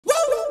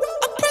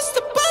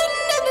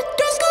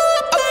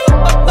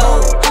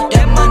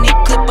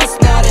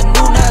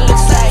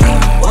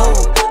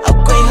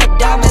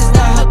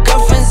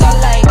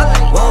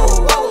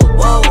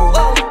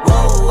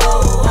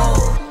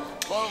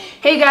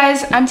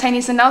I'm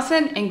Tynisa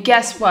Nelson, and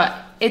guess what?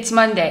 It's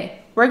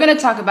Monday. We're gonna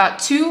talk about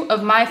two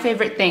of my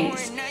favorite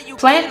things,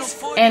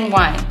 plants and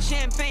wine.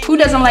 Who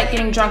doesn't like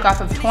getting drunk off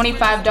of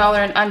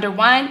 $25 and under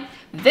wine?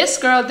 This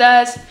girl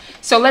does.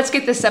 So let's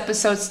get this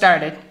episode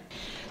started.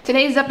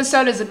 Today's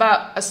episode is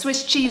about a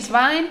Swiss cheese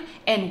vine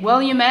and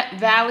Willamette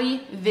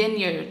Valley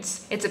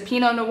vineyards. It's a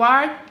Pinot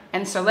Noir,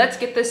 and so let's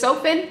get this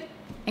open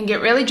and get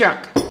really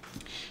drunk.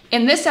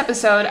 In this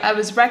episode, I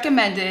was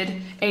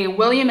recommended a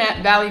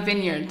Willamette Valley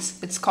Vineyards.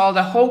 It's called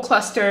a whole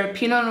cluster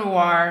Pinot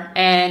Noir,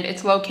 and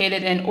it's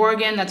located in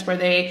Oregon. That's where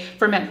they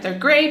ferment their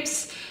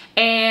grapes.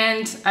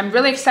 And I'm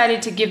really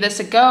excited to give this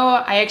a go.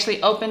 I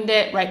actually opened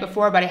it right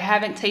before, but I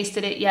haven't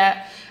tasted it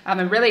yet.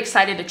 I'm really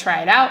excited to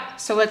try it out.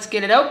 So let's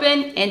get it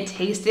open and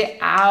taste it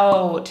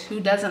out.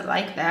 Who doesn't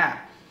like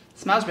that? It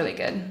smells really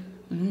good.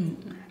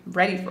 I'm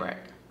ready for it.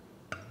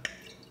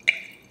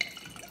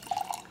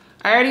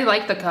 I already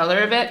like the color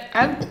of it.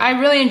 I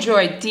really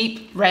enjoy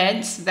deep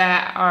reds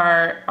that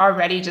are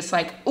already just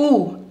like,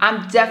 ooh,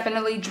 I'm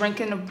definitely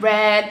drinking a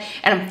red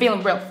and I'm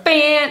feeling real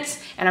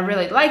fancy, and I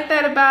really like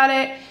that about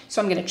it.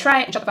 So I'm gonna try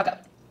it and shut the fuck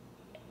up.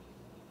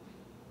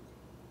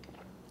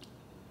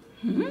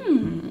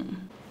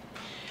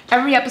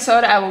 Every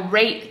episode I will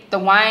rate the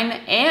wine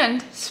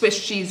and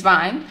Swiss cheese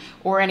vine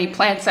or any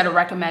plants that are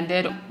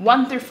recommended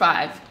 1 through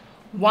 5.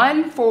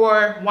 1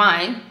 for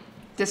wine.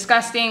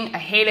 Disgusting, I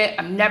hate it,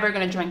 I'm never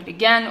gonna drink it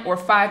again. Or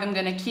 5, I'm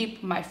gonna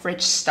keep my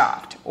fridge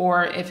stocked,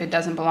 or if it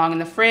doesn't belong in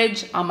the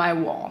fridge, on my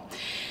wall.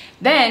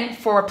 Then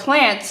for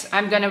plants,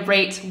 I'm gonna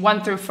rate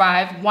 1 through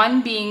 5,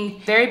 1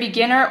 being very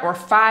beginner or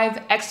 5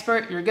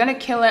 expert. You're gonna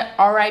kill it,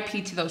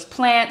 RIP to those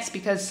plants,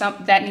 because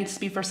that needs to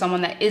be for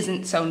someone that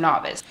isn't so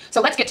novice.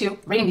 So let's get to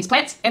rating these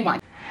plants and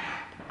wine.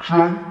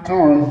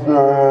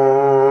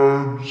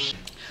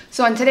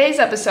 So in today's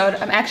episode,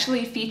 I'm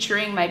actually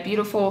featuring my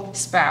beautiful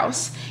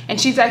spouse, and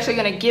she's actually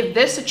gonna give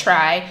this a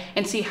try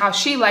and see how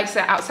she likes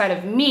it outside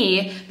of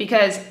me,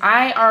 because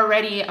I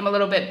already am a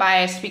little bit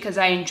biased because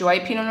I enjoy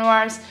Pinot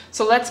Noirs.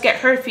 So let's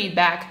get her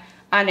feedback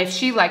on if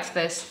she likes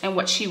this and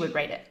what she would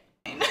rate it.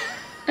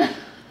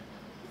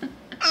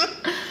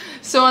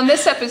 So on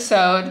this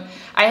episode,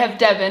 I have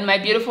Devin, my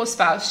beautiful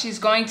spouse. She's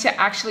going to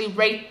actually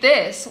rate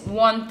this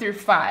 1 through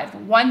 5.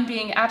 1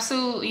 being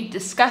absolutely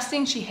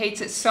disgusting. She hates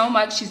it so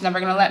much, she's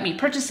never gonna let me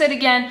purchase it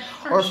again.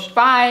 Or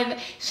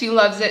 5, she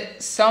loves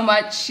it so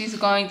much, she's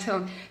going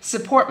to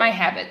support my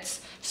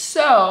habits.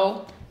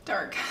 So,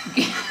 dark.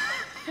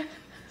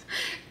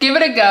 Give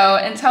it a go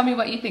and tell me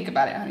what you think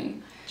about it,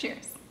 honey.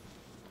 Cheers.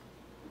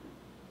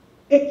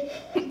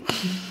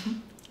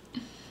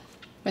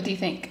 What do you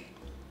think?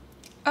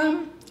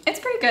 It's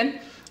pretty good.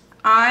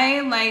 I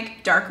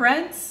like dark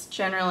reds,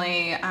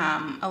 generally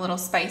a little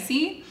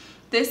spicy.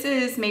 This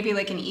is maybe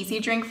like an easy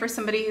drink for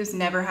somebody who's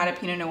never had a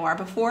Pinot Noir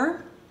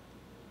before.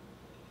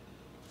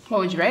 What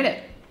would you rate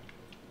it?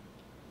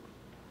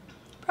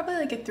 Probably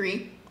like a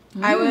 3.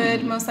 I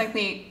would most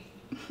likely,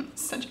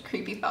 such a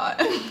creepy thought.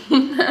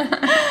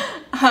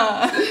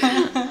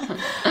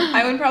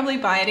 I would probably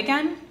buy it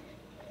again.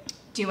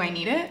 Do I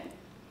need it?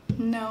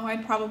 No,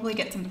 I'd probably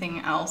get something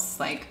else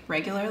like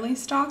regularly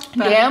stocked.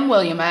 But damn,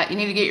 Willamette, you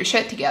need to get your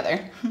shit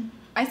together.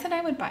 I said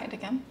I would buy it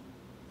again.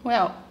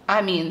 Well,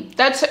 I mean,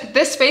 that's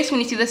this face. When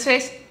you see this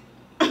face,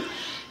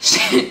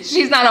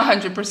 she's not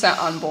 100%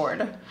 on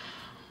board.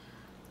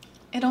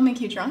 It'll make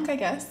you drunk, I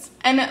guess.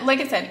 And like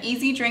I said,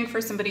 easy drink for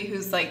somebody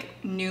who's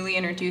like newly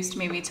introduced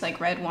maybe to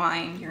like red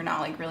wine. You're not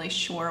like really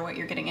sure what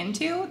you're getting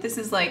into. This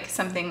is like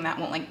something that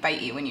won't like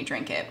bite you when you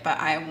drink it, but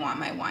I want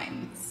my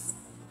wines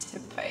to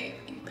bite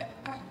me back.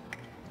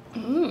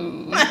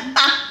 Ooh.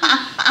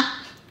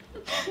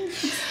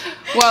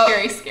 Well,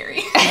 very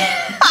scary.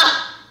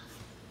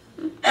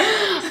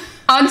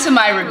 On to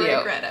my review. I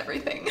regret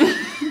everything.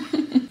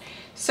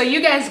 So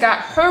you guys got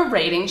her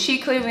rating. She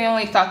clearly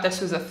only thought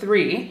this was a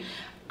 3.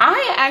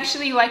 I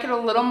actually like it a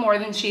little more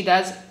than she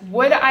does.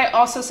 Would I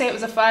also say it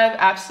was a 5?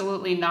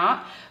 Absolutely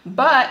not.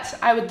 But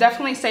I would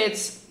definitely say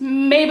it's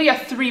maybe a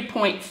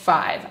 3.5.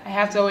 I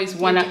have to always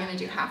one up. You're gonna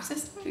do half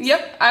systems?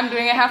 Yep, I'm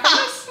doing a half of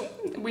this.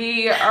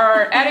 We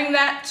are adding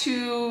that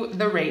to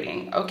the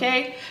rating,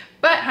 okay?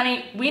 But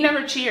honey, we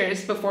never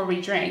cheers before we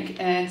drink,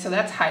 and so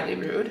that's highly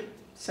rude.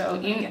 So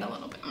you get a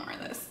little bit more of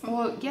this.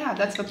 Well, yeah,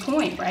 that's the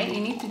point, right?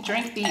 You need to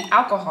drink the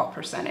alcohol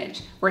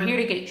percentage. We're here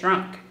to get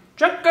drunk.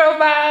 Drunk girl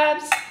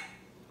vibes.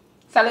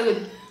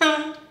 Salud.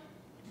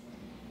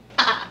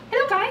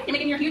 Hello, Kai. You're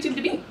making your YouTube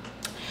debut.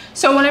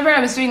 So whenever I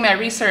was doing my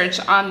research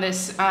on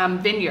this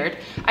vineyard,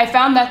 I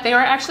found that they were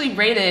actually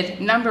rated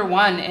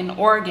 #1 in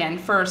Oregon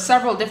for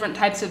several different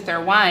types of their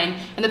wine,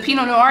 and the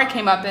Pinot Noir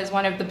came up as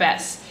one of the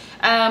best.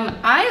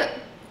 I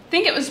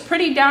think it was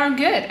pretty darn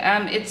good.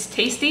 It's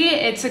tasty.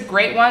 It's a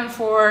great one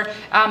for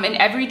an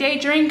everyday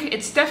drink.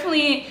 It's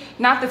definitely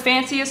not the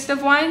fanciest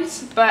of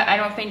wines, but I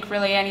don't think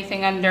really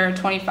anything under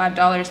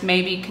 $25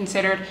 may be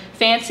considered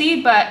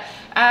fancy, but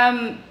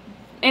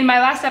In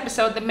my last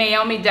episode, the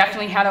Mayomi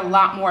definitely had a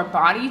lot more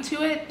body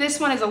to it. This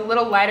one is a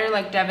little lighter,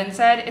 like Devin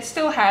said. It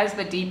still has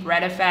the deep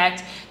red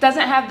effect.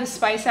 Doesn't have the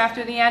spice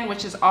after the end,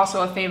 which is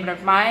also a favorite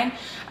of mine.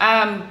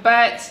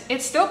 But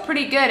it's still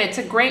pretty good. It's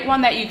a great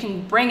one that you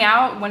can bring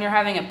out when you're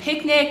having a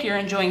picnic, you're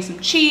enjoying some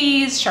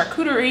cheese,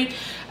 charcuterie.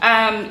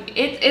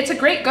 It's a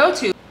great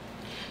go-to.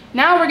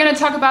 Now we're gonna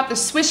talk about the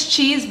Swiss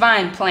cheese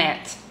vine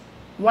plant.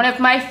 One of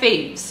my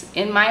faves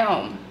in my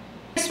home.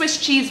 Swiss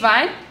cheese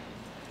vine.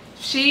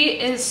 She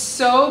is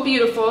so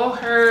beautiful.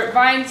 Her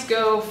vines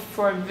go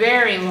for a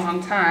very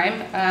long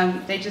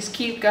time. They just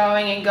keep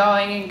going and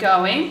going and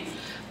going.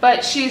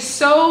 But she's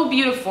so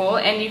beautiful,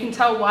 and you can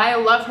tell why I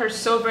love her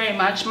so very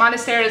much.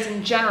 Monsteras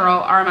in general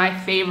are my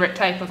favorite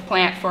type of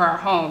plant for our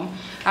home.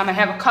 I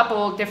have a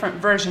couple different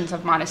versions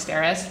of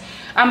Monsteras.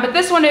 But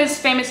this one is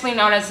famously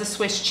known as the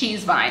Swiss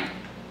cheese vine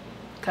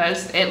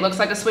because it looks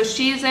like a Swiss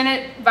cheese and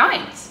it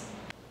vines.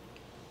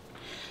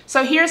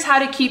 So here's how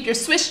to keep your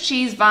Swiss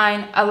cheese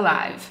vine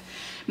alive.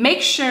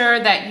 Make sure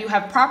that you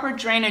have proper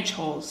drainage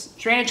holes.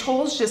 Drainage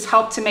holes just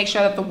help to make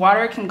sure that the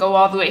water can go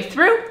all the way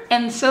through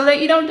and so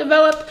that you don't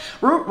develop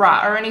root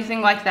rot or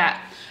anything like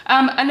that.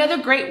 Another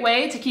great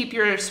way to keep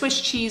your Swiss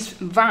cheese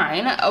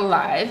vine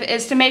alive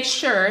is to make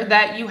sure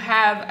that you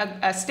have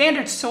a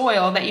standard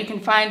soil that you can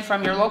find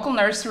from your local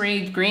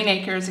nursery, green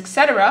acres,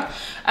 etc.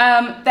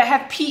 That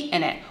have peat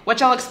in it,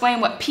 which I'll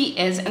explain what peat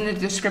is in the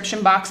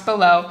description box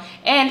below,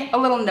 and a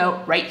little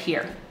note right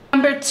here.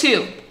 Number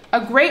 2.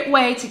 A great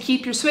way to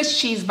keep your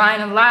Swiss cheese vine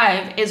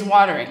alive is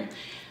watering.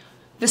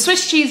 The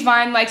Swiss cheese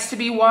vine likes to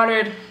be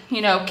watered,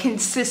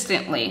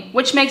 consistently,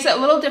 which makes it a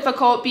little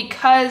difficult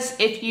because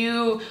if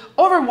you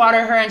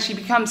overwater her and she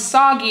becomes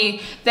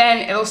soggy,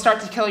 then it'll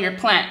start to kill your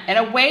plant. And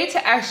a way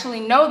to actually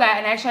know that,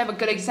 and actually have a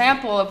good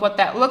example of what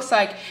that looks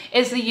like,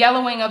 is the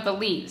yellowing of the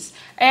leaves.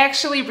 I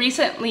actually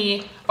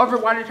recently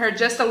overwatered her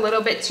just a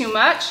little bit too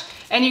much,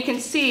 and you can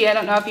see, I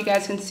don't know if you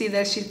guys can see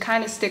this, she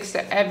kind of sticks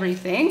to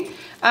everything.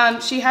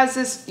 She has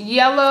this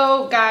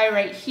yellow guy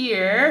right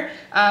here,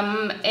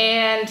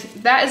 and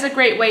that is a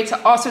great way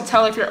to also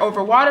tell if you're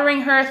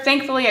overwatering her.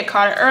 Thankfully, I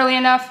caught it early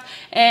enough,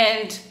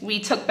 and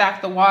we took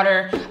back the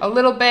water a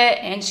little bit,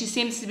 and she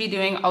seems to be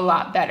doing a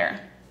lot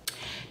better.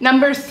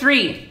 Number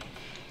 3.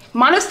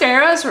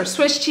 Monsteras or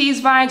Swiss cheese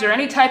vines or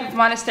any type of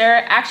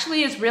Monstera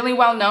actually is really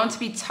well known to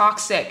be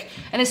toxic.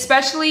 And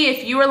especially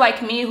if you are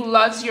like me who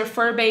loves your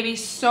fur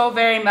babies so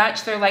very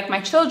much, they're like my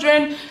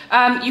children,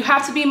 you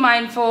have to be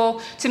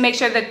mindful to make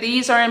sure that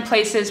these are in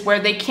places where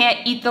they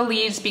can't eat the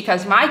leaves,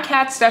 because my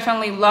cats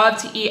definitely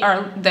love to eat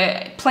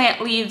the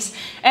plant leaves,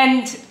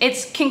 and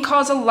it can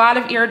cause a lot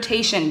of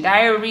irritation,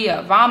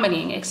 diarrhea,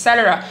 vomiting,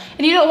 etc.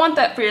 And you don't want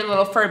that for your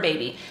little fur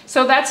baby.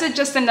 So that's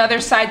just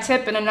another side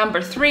tip and a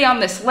number 3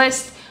 on this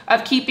list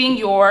of keeping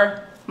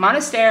your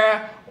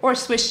Monstera or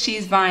Swiss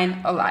cheese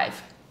vine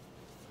alive.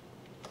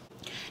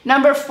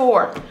 Number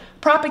 4,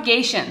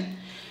 propagation.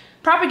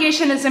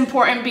 Propagation is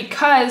important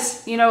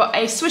because,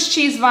 a Swiss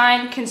cheese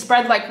vine can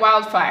spread like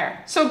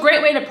wildfire. So a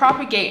great way to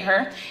propagate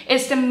her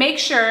is to make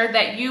sure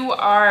that you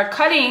are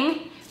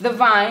cutting the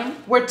vine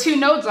where 2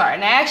 nodes are.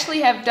 And I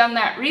actually have done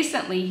that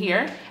recently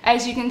here.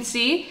 As you can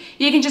see,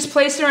 you can just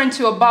place her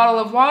into a bottle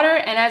of water,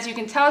 and as you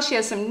can tell, she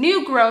has some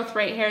new growth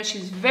right here.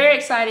 She's very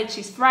excited,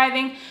 she's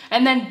thriving,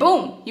 and then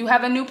boom, you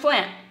have a new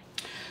plant.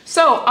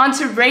 So on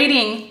to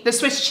rating the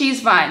Swiss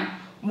cheese vine.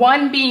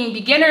 1 being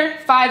beginner,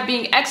 5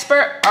 being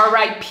expert,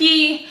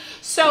 RIP.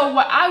 So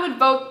what I would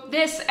vote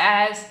this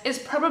as is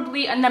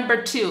probably a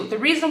number 2. The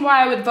reason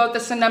why I would vote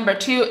this a number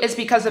 2 is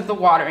because of the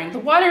watering. The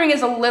watering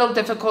is a little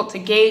difficult to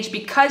gauge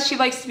because she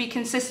likes to be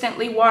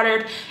consistently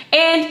watered,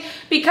 and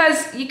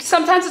because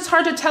sometimes it's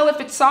hard to tell if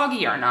it's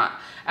soggy or not.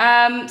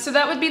 So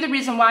that would be the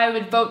reason why I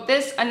would vote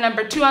this a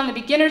number 2 on the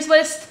beginners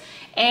list.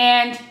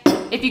 And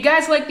if you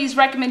guys like these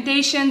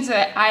recommendations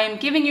that I am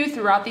giving you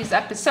throughout these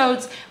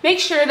episodes, make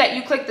sure that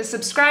you click the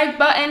subscribe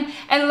button,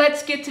 and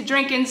let's get to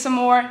drinking some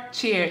more.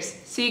 Cheers.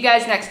 See you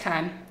guys next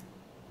time.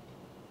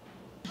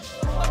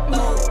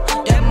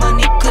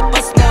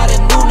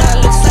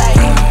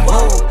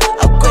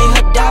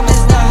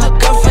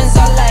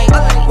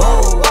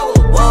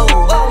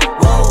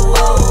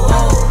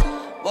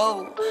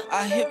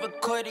 I hit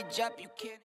recorded, drop, you can't